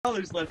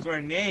dollars left for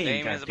a name.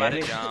 Name is about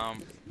to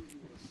jump.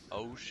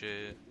 Oh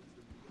shit.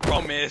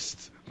 Bro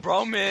missed.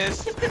 Bro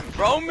missed.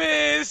 Bro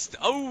missed.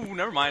 Oh,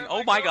 never mind.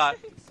 Oh my god.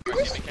 Give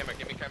me camera,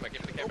 give me camera,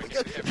 give me the camera,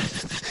 give me the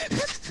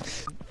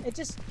camera. It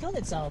just killed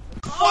itself.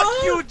 Fuck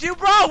you,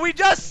 bro. We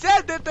just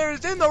said that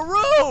there's in the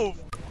roof.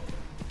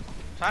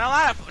 Shine a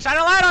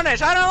light on it.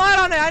 Shine a light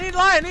on it. I need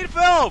light. I need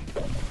film.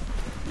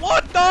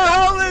 What the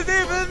hell is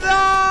even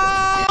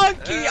that?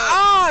 Monkey.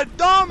 Ah,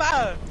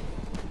 dumbass.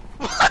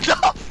 What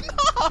the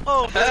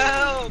no?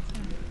 Help!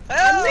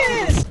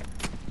 I missed!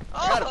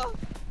 Oh.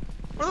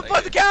 Where the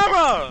fuck's the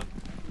camera?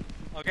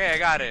 Okay, I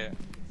got it.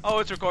 Oh,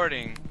 it's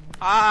recording.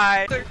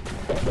 Hi.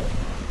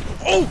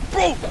 Oh,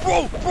 bro.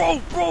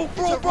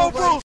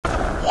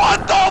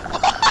 What the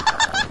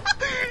fuck?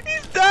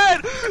 He's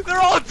dead. They're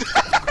all dead.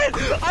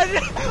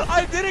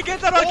 I didn't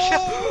get that on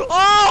camera.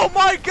 Oh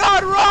my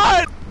god,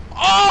 run!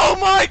 Oh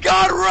my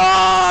god,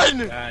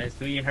 run! Guys,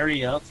 can you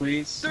hurry up,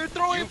 please? They're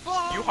throwing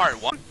bombs! You heart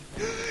one.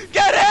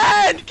 Get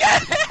in!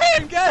 Get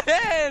in! Get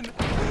in!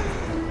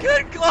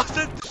 Get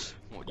closer.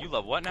 You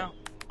love what now?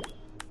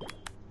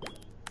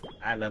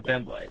 I love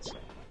femboys.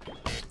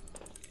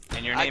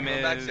 And your name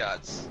is...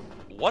 Backshots.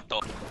 What the?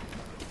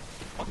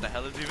 What the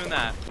hell is even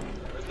that?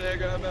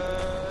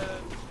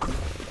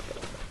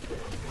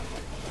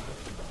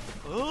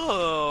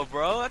 Oh,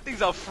 bro, that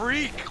thing's a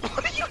freak.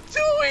 What are you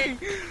doing?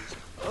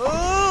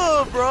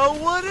 Oh, bro,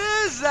 what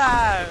is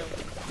that?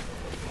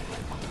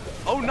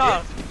 Oh,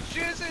 no.